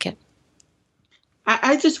 I like it.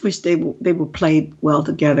 I just wish they would play well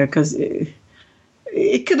together because.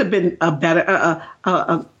 It could have been a better.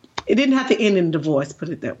 It didn't have to end in divorce. Put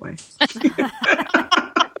it that way.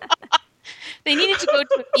 They needed to go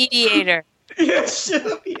to a mediator. Yeah,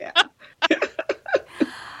 sure. Yeah.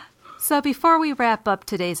 So before we wrap up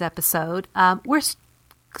today's episode, we're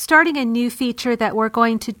starting a new feature that we're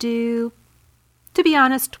going to do, to be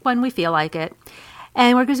honest, when we feel like it.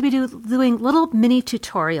 And we're going to be doing little mini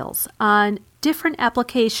tutorials on different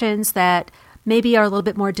applications that maybe are a little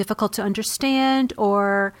bit more difficult to understand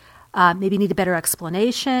or maybe need a better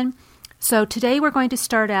explanation. So today we're going to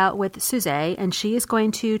start out with Suzette, and she is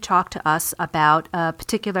going to talk to us about a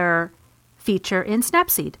particular feature in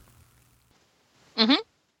Snapseed. Mm-hmm.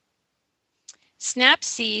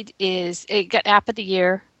 Snapseed it got App of the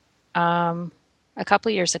Year a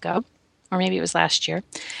couple of years ago, or maybe it was last year.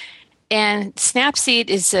 And Snapseed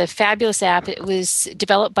is a fabulous app. It was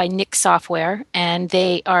developed by Nik Software, and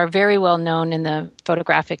they are very well known in the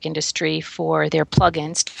photographic industry for their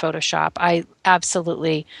plugins to Photoshop. I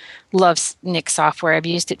absolutely love Nik Software. I've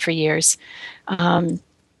used it for years. And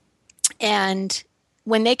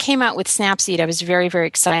when they came out with Snapseed, I was very, very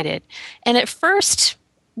excited. And at first,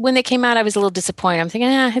 when they came out, I was a little disappointed. I'm thinking,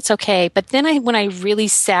 it's okay. But then when I really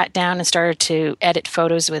sat down and started to edit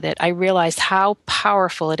photos with it, I realized how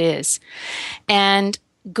powerful it is. And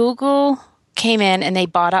Google came in and they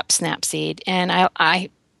bought up Snapseed. And I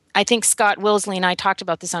think Scott Wilsley and I talked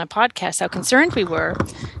about this on a podcast, how concerned we were.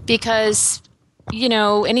 Because,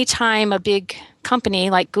 anytime a big company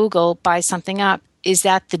like Google buys something up, is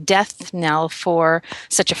that the death knell for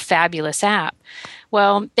such a fabulous app?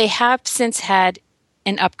 Well, they have since had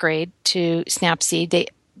an upgrade to Snapseed. They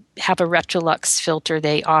have a Retrolux filter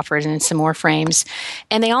they offered and some more frames.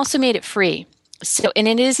 And they also made it free. And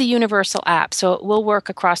it is a universal app, so it will work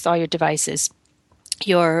across all your devices,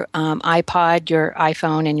 your iPod, your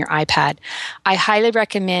iPhone, and your iPad. I highly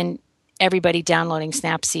recommend everybody downloading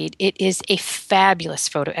Snapseed. It is a fabulous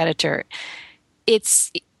photo editor.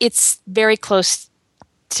 It's very close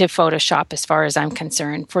to Photoshop as far as I'm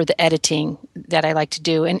concerned for the editing that I like to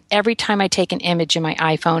do. And every time I take an image in my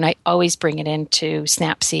iPhone, I always bring it into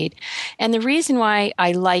Snapseed. And the reason why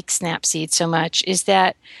I like Snapseed so much is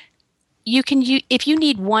that if you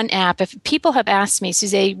need one app, if people have asked me,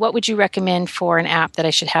 Suzette, what would you recommend for an app that I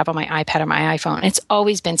should have on my iPad or my iPhone? It's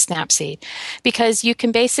always been Snapseed, because you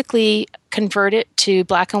can basically convert it to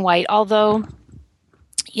black and white. Although,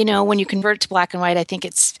 when you convert it to black and white, I think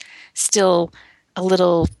it's still a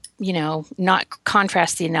little, not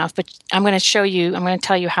contrasty enough, but I'm going to tell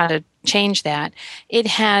you how to change that. It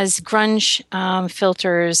has grunge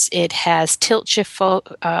filters. It has tilt shift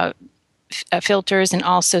filters, and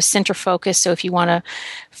also center focus. So if you want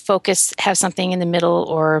to have something in the middle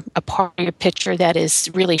or a part of your picture that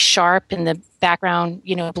is really sharp and the background,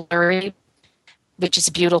 blurry, which is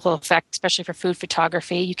a beautiful effect, especially for food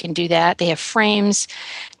photography. You can do that. They have frames.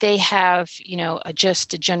 They have,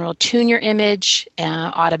 adjust to general tune your image,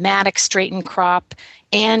 automatic straighten crop,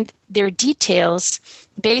 and their details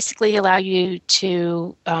basically allow you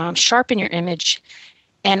to sharpen your image.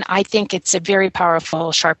 And I think it's a very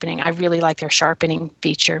powerful sharpening. I really like their sharpening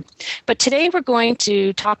feature. But today I'm going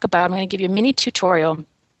to give you a mini tutorial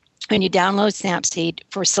when you download Snapseed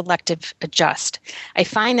for selective adjust. I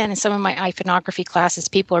find that in some of my iPhoneography classes,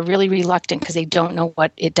 people are really reluctant because they don't know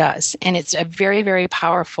what it does. And it's a very, very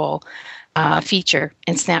powerful feature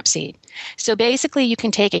in Snapseed. So basically, you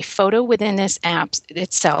can take a photo within this app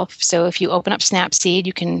itself. So if you open up Snapseed,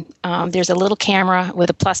 you can there's a little camera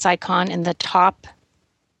with a plus icon in the top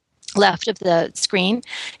left of the screen.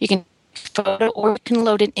 You can photo, or you can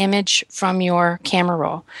load an image from your camera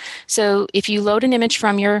roll. So if you load an image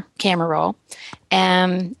from your camera roll,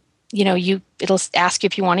 it'll ask you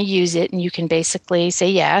if you want to use it, and you can basically say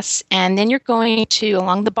yes. And then you're going to,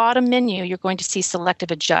 along the bottom menu, you're going to see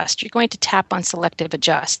selective adjust. You're going to tap on selective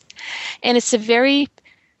adjust. And it's a very,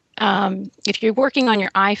 if you're working on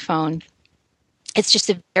your iPhone, it's just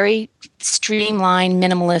a very streamlined,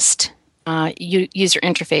 minimalist user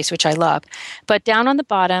interface, which I love. But down on the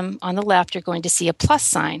bottom, on the left, you're going to see a plus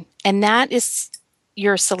sign, and that is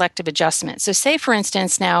your selective adjustment. So say, for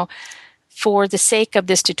instance, now, for the sake of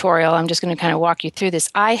this tutorial, I'm just going to kind of walk you through this.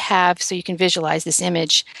 I have, so you can visualize this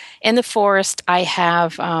image, in the forest, I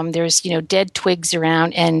have, there's, dead twigs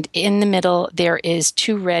around, and in the middle, there is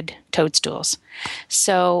 2 red toadstools.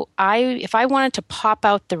 So if I wanted to pop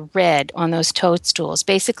out the red on those toadstools,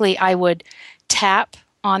 basically I would tap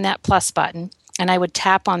on that plus button, and I would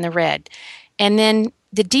tap on the red. And then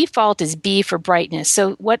the default is B for brightness.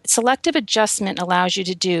 So what selective adjustment allows you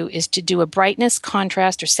to do is to do a brightness,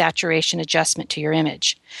 contrast, or saturation adjustment to your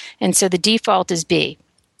image. And so the default is B.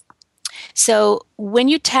 So when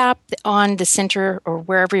you tap on the center or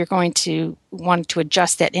wherever you're going to want to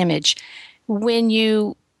adjust that image, when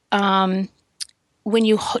you when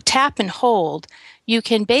you tap and hold, you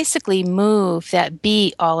can basically move that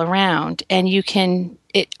B all around, and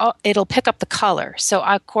it'll pick up the color. So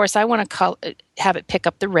of course I want to have it pick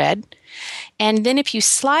up the red. And then if you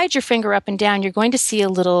slide your finger up and down, you're going to see a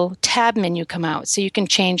little tab menu come out. So you can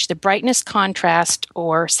change the brightness, contrast,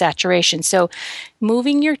 or saturation. So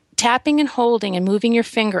tapping and holding and moving your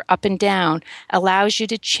finger up and down allows you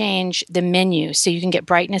to change the menu so you can get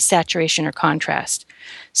brightness, saturation, or contrast.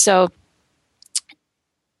 So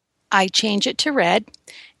I change it to red,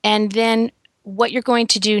 and then what you're going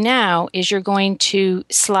to do now is you're going to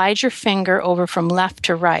slide your finger over from left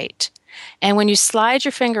to right. And when you slide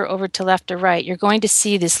your finger over to left or right, you're going to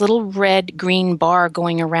see this little red-green bar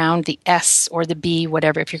going around the S or the B,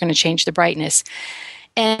 whatever, if you're going to change the brightness.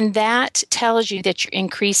 And that tells you that you're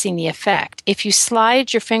increasing the effect. If you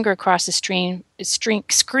slide your finger across the screen,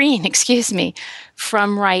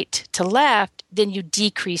 from right to left, then you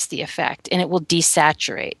decrease the effect, and it will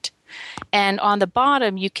desaturate. And on the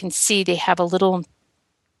bottom, you can see they have a little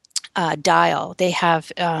dial. They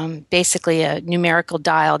have basically a numerical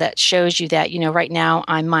dial that shows you that, right now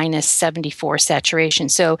I'm minus 74 saturation.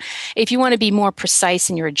 So if you want to be more precise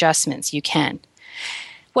in your adjustments, you can.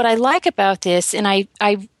 What I like about this, and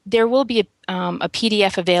there will be a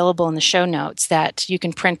PDF available in the show notes that you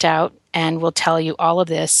can print out and will tell you all of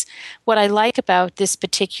this. What I like about this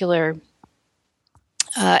particular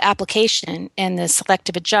application and the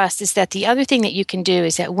selective adjust is that the other thing that you can do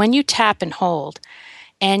is that when you tap and hold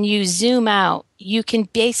and you zoom out, you can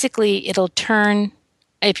basically, it'll turn,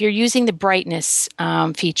 if you're using the brightness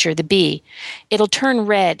feature, the B, it'll turn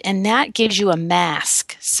red, and that gives you a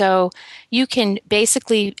mask. So you can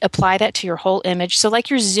basically apply that to your whole image. So like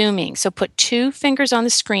you're zooming, so put 2 fingers on the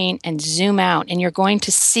screen and zoom out, and you're going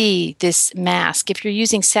to see this mask. If you're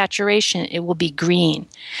using saturation, it will be green.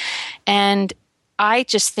 And I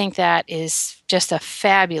just think that is just a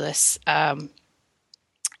fabulous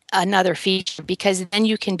another feature, because then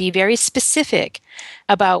you can be very specific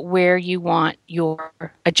about where you want your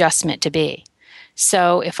adjustment to be.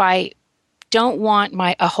 So if I don't want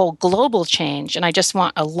a whole global change and I just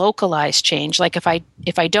want a localized change, like if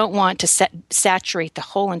I don't want to saturate the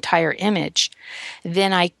whole entire image,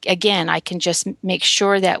 then I can just make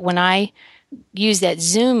sure that when I use that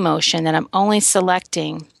zoom motion that I'm only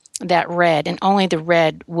selecting that red, and only the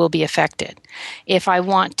red will be affected. If I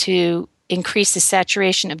want to increase the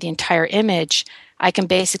saturation of the entire image, I can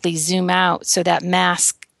basically zoom out so that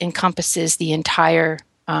mask encompasses the entire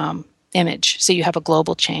image. So you have a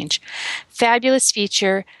global change. Fabulous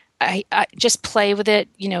feature. I just play with it,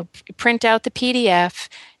 print out the PDF,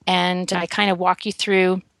 and I kind of walk you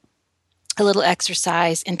through a little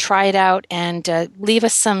exercise and try it out, and leave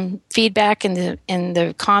us some feedback in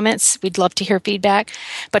the comments. We'd love to hear feedback.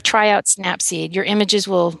 But try out Snapseed. Your images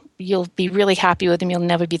you'll be really happy with them. You'll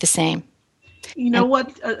never be the same. You know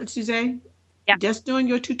what, Suzanne? Yeah. Just doing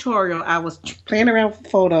your tutorial, I was playing around with a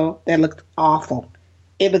photo that looked awful.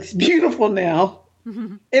 It looks beautiful now.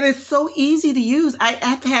 Mm-hmm. It is so easy to use.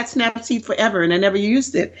 I've had Snapseed forever, and I never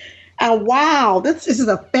used it. And wow, this is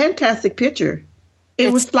a fantastic picture.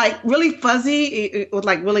 It was like really fuzzy. It was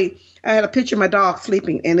like really, I had a picture of my dog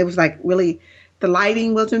sleeping, and it was like really, the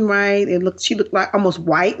lighting wasn't right. She looked like almost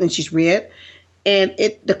white, and she's red. And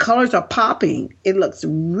the colors are popping. It looks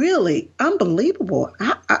really unbelievable.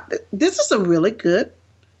 This is a really good.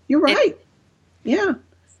 You're right. Yeah.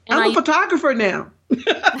 I'm a photographer now.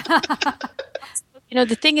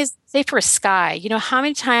 The thing is, say for a sky, how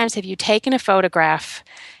many times have you taken a photograph,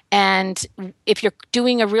 and if you're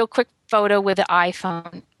doing a real quick photo with an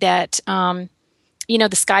iPhone that,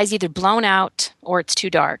 the sky's either blown out or it's too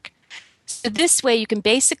dark. So this way you can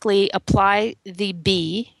basically apply the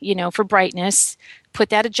B, for brightness, put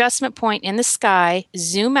that adjustment point in the sky,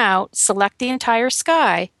 zoom out, select the entire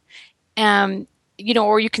sky,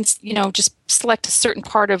 or you can, just select a certain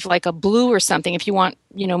part of like a blue or something if you want,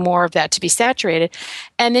 more of that to be saturated.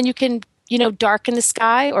 And then you can, darken the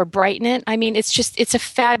sky or brighten it. I mean, it's a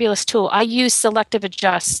fabulous tool. I use selective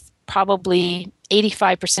adjust probably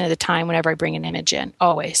 85% of the time whenever I bring an image in,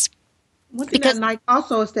 always. One thing I like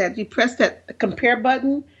also is that you press that compare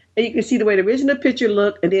button, and you can see the way the original picture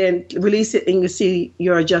looked, and then release it, and you can see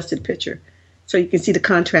your adjusted picture. So you can see the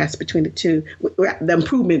contrast between the two, the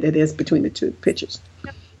improvement that is between the two pictures.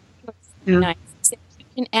 Yeah. Nice. You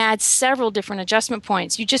can add several different adjustment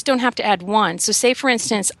points. You just don't have to add one. So say, for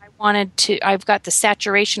instance, I've got the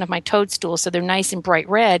saturation of my toadstools, so they're nice and bright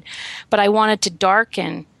red, but I wanted to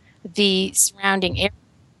darken the surrounding area.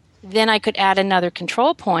 Then I could add another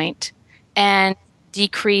control point and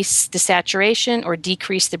decrease the saturation or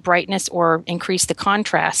decrease the brightness or increase the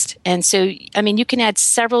contrast. And so, I mean, you can add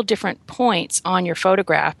several different points on your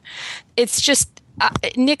photograph. It's just,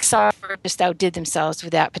 Nik Software just outdid themselves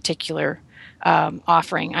with that particular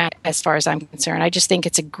offering, as far as I'm concerned. I just think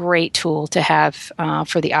it's a great tool to have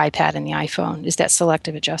for the iPad and the iPhone, is that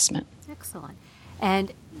selective adjustment. Excellent.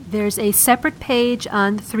 And there's a separate page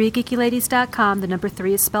on 3geekyladies.com, the number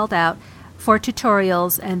 3 is spelled out, for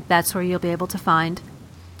tutorials, and that's where you'll be able to find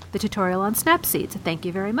the tutorial on Snapseed. So thank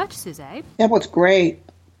you very much, Suzette. That was great.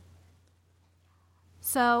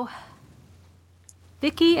 So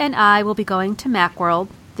Vicki and I will be going to Macworld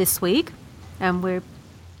this week, and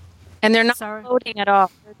they're not gloating at all.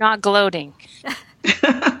 They're not gloating.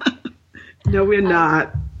 No, we're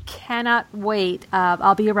not. Cannot wait.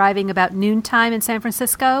 I'll be arriving about noontime in San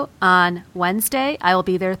Francisco on Wednesday. I will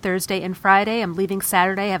be there Thursday and Friday. I'm leaving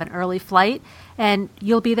Saturday. I have an early flight. And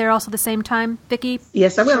you'll be there also the same time, Vicki?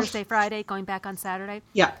 Yes, I will. Thursday, Friday, going back on Saturday?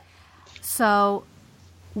 Yeah. So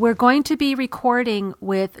we're going to be recording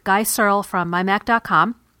with Guy Searle from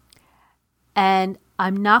mymac.com. And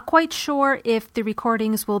I'm not quite sure if the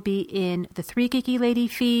recordings will be in the 3 Geeky Lady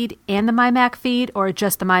feed and the MyMac feed or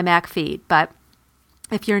just the MyMac feed. But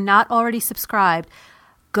if you're not already subscribed,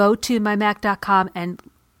 go to mymac.com and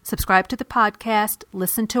subscribe to the podcast.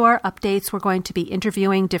 Listen to our updates. We're going to be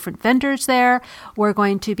interviewing different vendors there. We're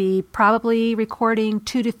going to be probably recording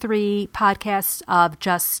 2 to 3 podcasts of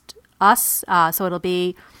just us. So it'll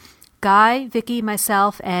be Guy, Vicki,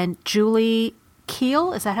 myself, and Julie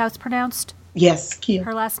Keel. Is that how it's pronounced? Yes, Keel.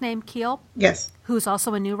 Her last name, Keel? Yes. Who's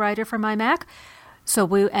also a new writer for MyMac.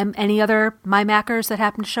 So any other MyMackers that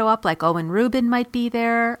happen to show up, like Owen Rubin might be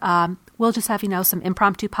there. We'll just have, some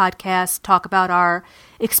impromptu podcasts, talk about our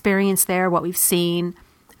experience there, what we've seen,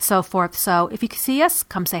 so forth. So if you can see us,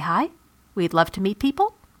 come say hi. We'd love to meet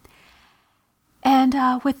people. And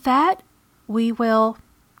with that, we will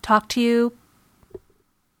talk to you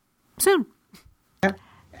soon.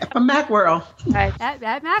 From Macworld. Right.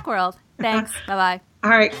 At Macworld. Thanks. Bye-bye.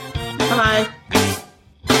 All right. Bye-bye.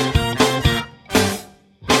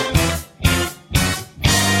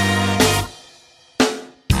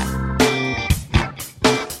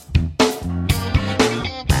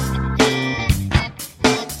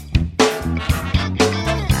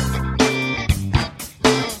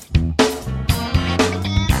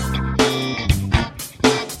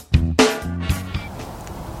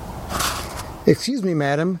 Excuse me,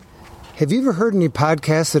 madam. Have you ever heard any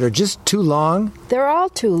podcasts that are just too long? They're all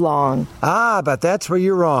too long. But that's where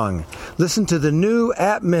you're wrong. Listen to the new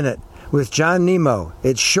App Minute with John Nemo.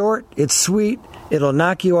 It's short, it's sweet, it'll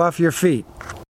knock you off your feet.